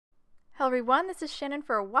Hello everyone, this is Shannon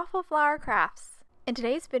for Waffle Flower Crafts. In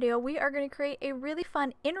today's video, we are going to create a really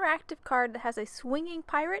fun interactive card that has a swinging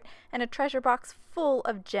pirate and a treasure box full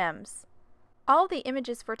of gems. All the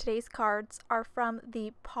images for today's cards are from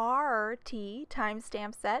the P-arr-ty Time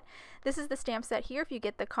Stamp Set. This is the stamp set here. If you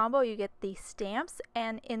get the combo, you get the stamps,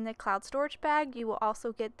 and in the cloud storage bag, you will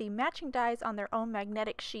also get the matching dies on their own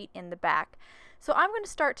magnetic sheet in the back. So I'm going to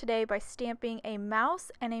start today by stamping a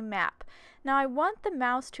mouse and a map. Now I want the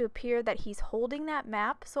mouse to appear that he's holding that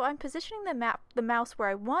map, so I'm positioning the mouse where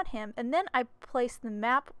I want him, and then I place the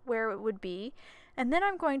map where it would be, and then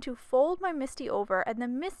I'm going to fold my Misty over, and the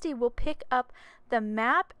Misty will pick up the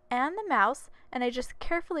map and the mouse, and I just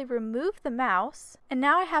carefully remove the mouse, and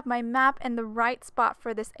now I have my map in the right spot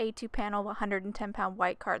for this A2 panel 110-pound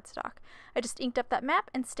white cardstock. I just inked up that map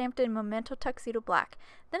and stamped it in Memento Tuxedo black.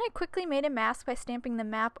 Then I quickly made a mask by stamping the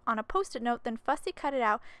map on a post-it note, then fussy cut it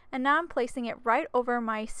out, and now I'm placing it right over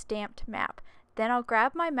my stamped map. Then I'll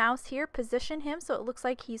grab my mouse here, position him so it looks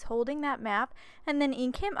like he's holding that map, and then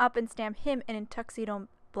ink him up and stamp him in Tuxedo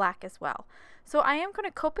black as well. So I am going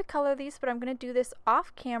to Copic color these, but I'm going to do this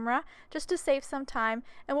off camera just to save some time,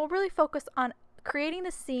 and we'll really focus on creating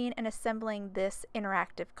the scene and assembling this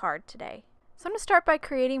interactive card today. So I'm going to start by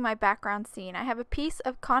creating my background scene. I have a piece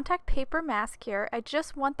of contact paper mask here. I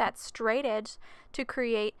just want that straight edge to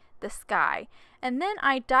create the sky. And then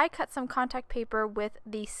I die cut some contact paper with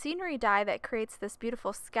the Greenery Die that creates this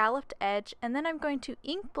beautiful scalloped edge, and then I'm going to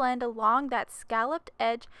ink blend along that scalloped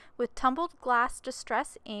edge with Tumbled glass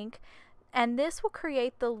distress ink, and this will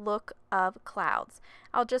create the look of clouds.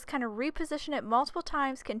 I'll just kind of reposition it multiple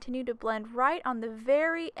times, continue to blend right on the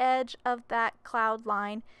very edge of that cloud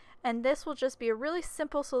line, and this will just be a really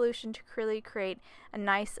simple solution to really create a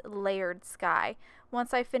nice layered sky.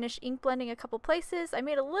 Once I finish ink blending a couple places, I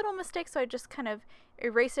made a little mistake, so I just kind of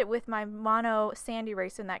erase it with my mono sand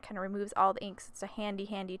eraser, and that kind of removes all the inks. It's a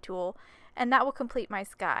handy tool, and that will complete my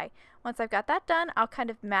sky. Once I've got that done, I'll kind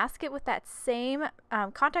of mask it with that same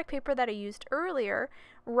contact paper that I used earlier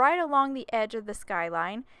right along the edge of the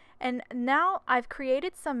skyline. And now I've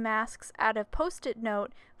created some masks out of post-it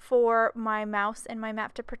note for my mouse and my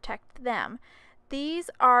map to protect them. These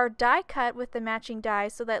are die cut with the matching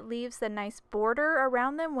dies, so that leaves the nice border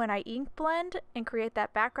around them when I ink blend and create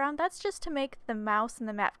that background. That's just to make the mouse and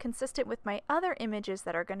the map consistent with my other images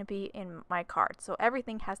that are going to be in my card. So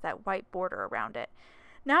everything has that white border around it.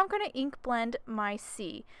 Now I'm going to ink blend my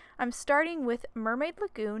sea. I'm starting with Mermaid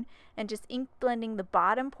Lagoon and just ink blending the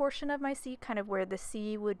bottom portion of my sea, kind of where the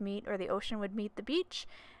sea would meet or the ocean would meet the beach.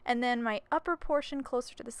 And then my upper portion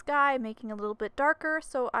closer to the sky, making a little bit darker,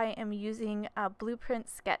 so I am using a blueprint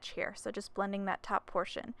sketch here, so just blending that top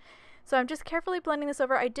portion. So I'm just carefully blending this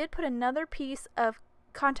over. I did put another piece of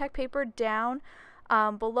contact paper down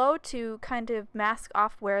below to kind of mask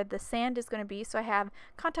off where the sand is going to be. So I have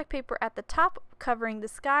contact paper at the top covering the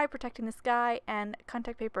sky, protecting the sky, and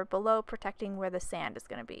contact paper below protecting where the sand is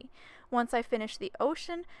going to be. Once I finish the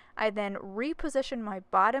ocean, I then reposition my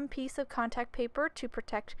bottom piece of contact paper to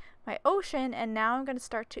protect my ocean, and now I'm going to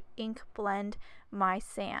start to ink blend my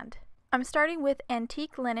sand. I'm starting with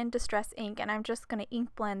Antique Linen Distress ink, and I'm just going to ink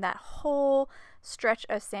blend that whole stretch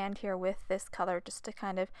of sand here with this color just to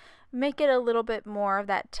kind of make it a little bit more of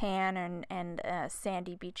that tan and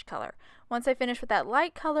sandy beach color. Once I finish with that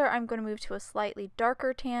light color, I'm going to move to a slightly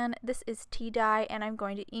darker tan. This is tea dye, and I'm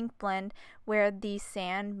going to ink blend where the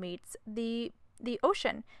sand meets the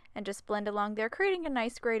ocean and just blend along there, creating a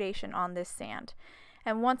nice gradation on this sand.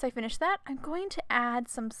 And once I finish that, I'm going to add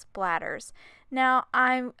some splatters. Now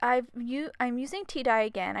I'm using tea dye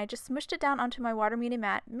again. I just smushed it down onto my water media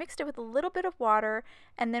mat, mixed it with a little bit of water,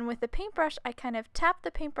 and then with the paintbrush, I kind of tapped the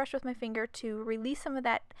paintbrush with my finger to release some of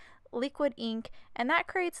that liquid ink, and that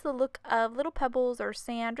creates the look of little pebbles or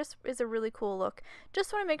sand. Just is a really cool look.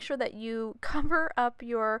 Just want to make sure that you cover up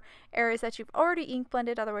your areas that you've already ink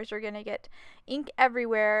blended, otherwise you're going to get ink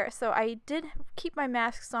everywhere. So I did keep my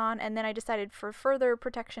masks on, and then I decided for further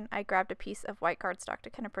protection I grabbed a piece of white cardstock to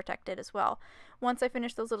kind of protect it as well. Once I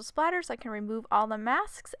finish those little splatters, I can remove all the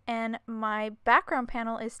masks, and my background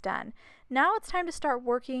panel is done. Now it's time to start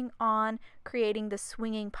working on creating the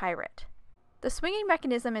swinging pirate. The swinging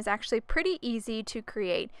mechanism is actually pretty easy to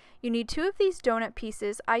create. You need 2 of these donut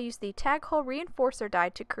pieces. I use the tag hole reinforcer die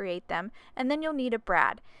to create them, and then you'll need a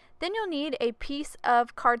brad. Then you'll need a piece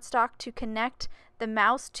of cardstock to connect the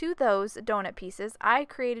mouse to those donut pieces. I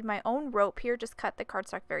created my own rope here, just cut the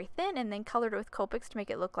cardstock very thin and then colored it with Copics to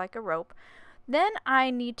make it look like a rope. Then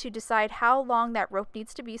I need to decide how long that rope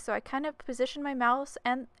needs to be, so I kind of positioned my mouse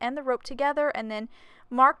and the rope together and then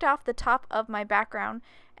marked off the top of my background.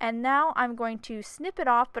 And now I'm going to snip it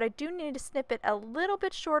off, but I do need to snip it a little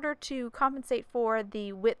bit shorter to compensate for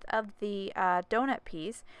the width of the donut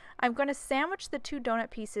piece. I'm going to sandwich the two donut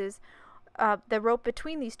pieces, the rope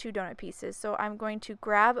between these two donut pieces. So I'm going to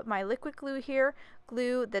grab my liquid glue here,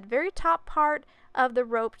 glue the very top part of the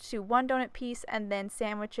rope to one donut piece, and then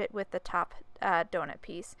sandwich it with the top donut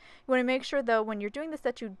piece. You want to make sure though when you're doing this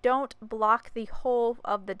that you don't block the hole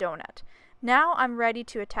of the donut. Now I'm ready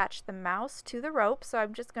to attach the mouse to the rope, so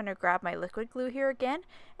I'm just going to grab my liquid glue here again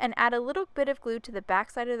and add a little bit of glue to the back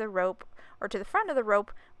side of the rope, or to the front of the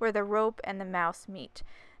rope where the rope and the mouse meet.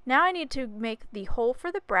 Now I need to make the hole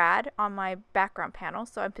for the brad on my background panel,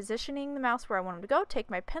 so I'm positioning the mouse where I want him to go, take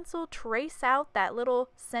my pencil, trace out that little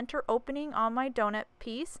center opening on my donut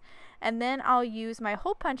piece, and then I'll use my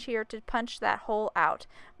hole punch here to punch that hole out.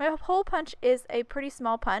 My hole punch is a pretty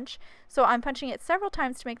small punch, so I'm punching it several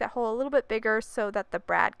times to make that hole a little bit bigger so that the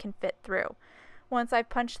brad can fit through. Once I've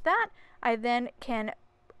punched that, I then can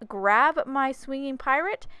grab my swinging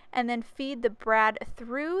pirate and then feed the brad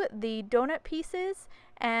through the donut pieces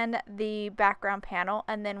and the background panel,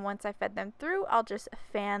 and then once I fed them through, I'll just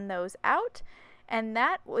fan those out, and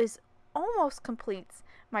that almost completes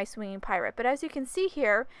my swinging pirate. But as you can see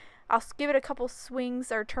here, I'll give it a couple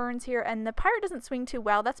swings or turns here, and the pirate doesn't swing too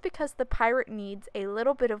well. That's because the pirate needs a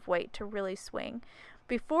little bit of weight to really swing.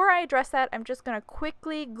 Before I address that, I'm just going to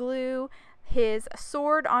quickly glue his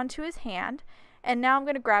sword onto his hand. And now I'm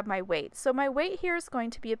going to grab my weight. So my weight here is going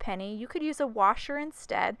to be a penny. You could use a washer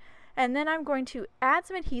instead. And then I'm going to add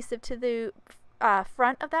some adhesive to the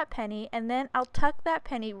front of that penny, and then I'll tuck that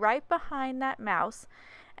penny right behind that mouse.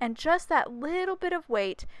 And just that little bit of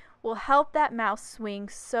weight will help that mouse swing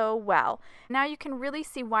so well. Now you can really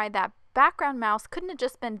see why that background mouse couldn't have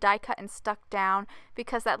just been die cut and stuck down,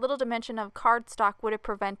 because that little dimension of cardstock would have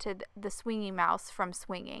prevented the swinging mouse from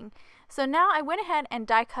swinging. So now I went ahead and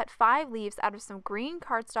die cut 5 leaves out of some green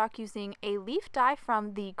cardstock using a leaf die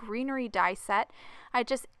from the Greenery Die set.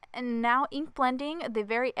 And now ink blending the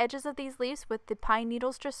very edges of these leaves with the pine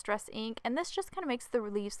needles distress ink, and this just kind of makes the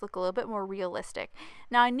leaves look a little bit more realistic.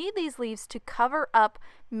 Now I need these leaves to cover up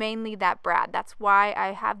mainly that brad. That's why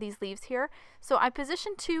I have these leaves here. So I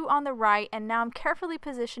positioned 2 on the right, and now I'm carefully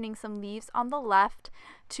positioning some leaves on the left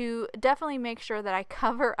to definitely make sure that I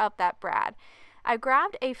cover up that brad. I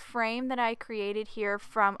grabbed a frame that I created here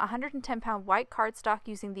from 110-pound white cardstock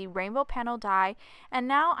using the rainbow panel die, and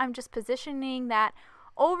now I'm just positioning that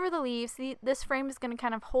over the leaves. This frame is going to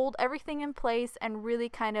kind of hold everything in place and really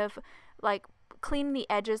kind of like clean the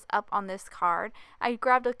edges up on this card. I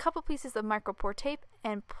grabbed a couple pieces of micro pour tape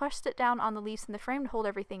and pushed it down on the leaves in the frame to hold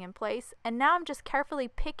everything in place. And now I'm just carefully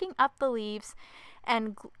picking up the leaves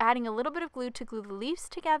and adding a little bit of glue to glue the leaves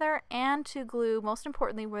together, and to glue, most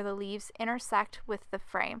importantly, where the leaves intersect with the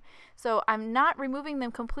frame. So I'm not removing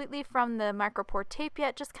them completely from the micro pour tape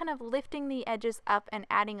yet, just kind of lifting the edges up and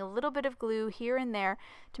adding a little bit of glue here and there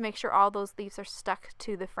to make sure all those leaves are stuck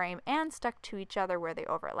to the frame and stuck to each other where they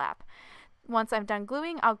overlap. Once I'm done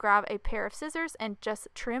gluing, I'll grab a pair of scissors and just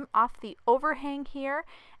trim off the overhang here,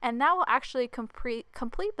 and that will actually complete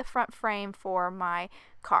the front frame for my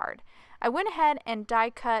card. I went ahead and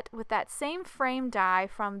die cut with that same frame die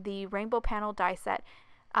from the rainbow panel die set,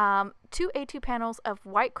 2 A2 panels of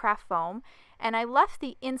white craft foam, and I left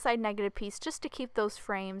the inside negative piece just to keep those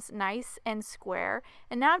frames nice and square.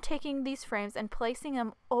 And now I'm taking these frames and placing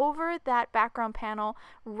them over that background panel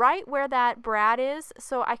right where that brad is,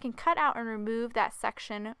 so I can cut out and remove that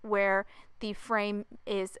section where the frame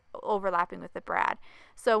is overlapping with the brad.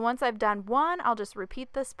 So once I've done one, I'll just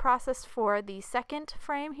repeat this process for the second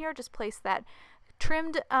frame here. Just place that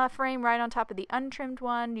trimmed frame right on top of the untrimmed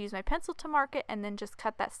one, use my pencil to mark it, and then just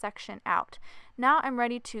cut that section out. Now I'm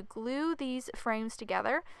ready to glue these frames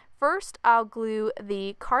together. First, I'll glue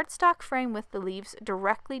the cardstock frame with the leaves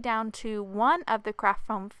directly down to one of the craft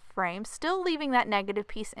foam frames, still leaving that negative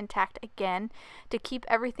piece intact again to keep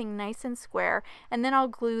everything nice and square, and then I'll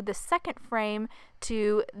glue the second frame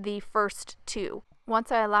to the first 2.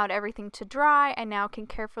 Once I allowed everything to dry, I now can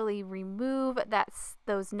carefully remove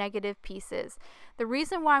those negative pieces. The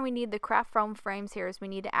reason why we need the craft foam frames here is we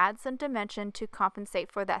need to add some dimension to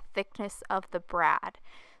compensate for that thickness of the brad.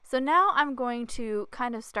 So now I'm going to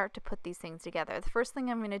kind of start to put these things together. The first thing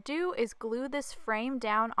I'm going to do is glue this frame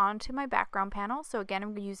down onto my background panel. So again,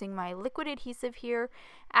 I'm using my liquid adhesive here,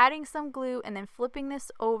 adding some glue, and then flipping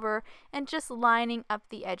this over and just lining up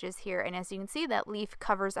the edges here. And as you can see, that leaf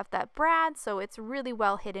covers up that brad, so it's really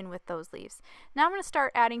well hidden with those leaves. Now I'm going to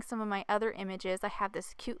start adding some of my other images. I have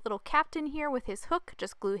this cute little captain here with his hook,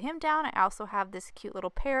 just glue him down. I also have this cute little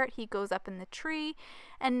parrot, he goes up in the tree,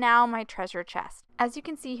 and now my treasure chest. As you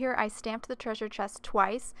can see here I stamped the treasure chest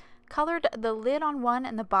twice, colored the lid on one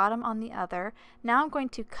and the bottom on the other. Now I'm going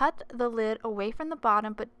to cut the lid away from the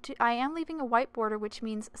bottom, but I am leaving a white border, which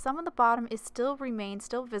means some of the bottom is still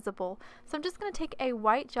visible. So I'm just going to take a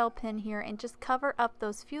white gel pen here and just cover up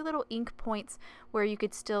those few little ink points where you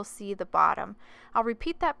could still see the bottom. I'll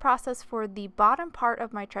repeat that process for the bottom part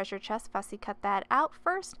of my treasure chest, fussy cut that out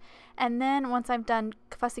first, and then once I'm done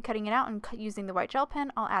fussy cutting it out and using the white gel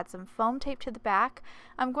pen, I'll add some foam tape to the back.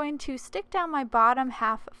 I'm going to stick down my bottom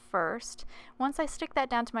half first. Once I stick that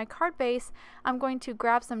down to my card base, I'm going to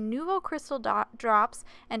grab some Nouveau Crystal drops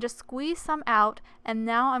and just squeeze some out, and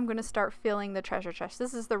now I'm going to start filling the treasure chest.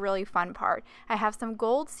 This is the really fun part. I have some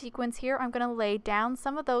gold sequins here. I'm going to lay down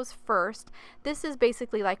some of those first. This is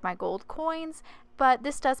basically like my gold coins, but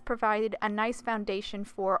this does provide a nice foundation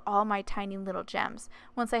for all my tiny little gems.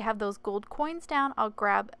 Once I have those gold coins down,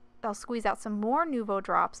 I'll squeeze out some more Nouveau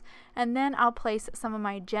drops, and then I'll place some of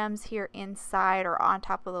my gems here inside or on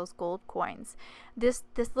top of those gold coins. This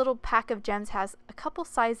little pack of gems has a couple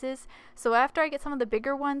sizes, so after I get some of the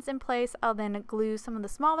bigger ones in place, I'll then glue some of the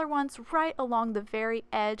smaller ones right along the very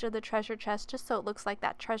edge of the treasure chest, just so it looks like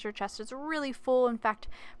that treasure chest is really full, in fact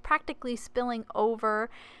practically spilling over.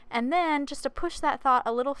 And then just to push that thought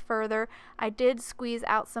a little further, I did squeeze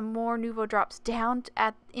out some more Nouveau drops down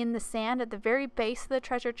in the sand at the very base of the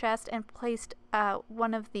treasure chest and placed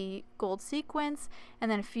one of the gold sequins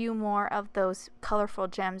and then a few more of those colorful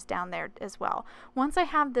gems down there as well. Once I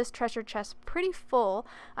have this treasure chest pretty full,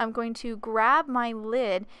 I'm going to grab my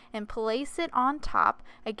lid and place it on top.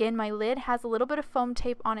 Again, my lid has a little bit of foam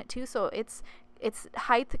tape on it too, so its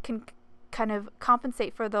height can kind of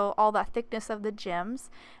compensate for all that thickness of the gems.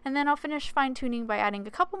 And then I'll finish fine-tuning by adding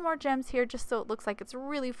a couple more gems here just so it looks like it's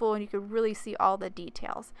really full and you can really see all the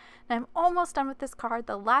details. Now I'm almost done with this card.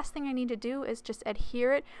 The last thing I need to do is just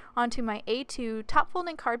adhere it onto my A2 top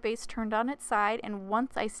folding card base turned on its side, and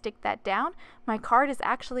once I stick that down, my card is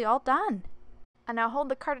actually all done. And now hold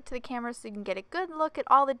the card up to the camera so you can get a good look at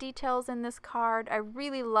all the details in this card. I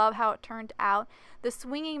really love how it turned out. The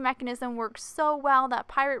swinging mechanism works so well. That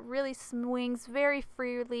pirate really swings very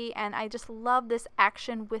freely, and I just love this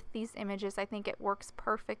action with these images. I think it works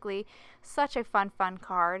perfectly. Such a fun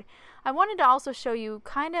card. I wanted to also show you,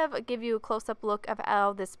 kind of give you a close-up look of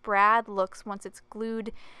how this brad looks once it's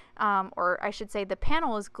glued, or I should say the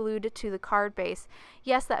panel is glued to the card base.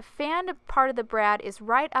 Yes, that fanned part of the brad is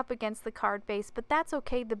right up against the card base, but that's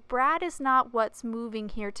okay. The brad is not what's moving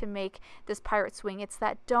here to make this pirate swing. It's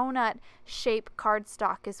that donut shape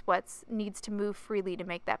cardstock is what needs to move freely to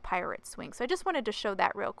make that pirate swing. So I just wanted to show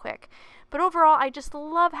that real quick. But overall, I just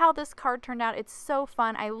love how this card turned out. It's so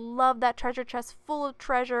fun. I love that treasure chest full of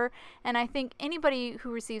treasure, and I think anybody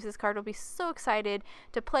who receives this card will be so excited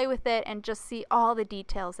to play with it and just see all the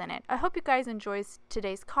details in it. I hope you guys enjoyed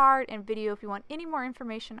today's card and video. If you want any more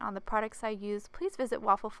information on the products I use, please visit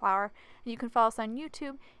Waffle Flower, and you can follow us on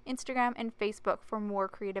YouTube, Instagram, and Facebook for more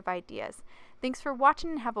creative ideas. Thanks for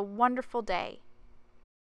watching and have a wonderful day.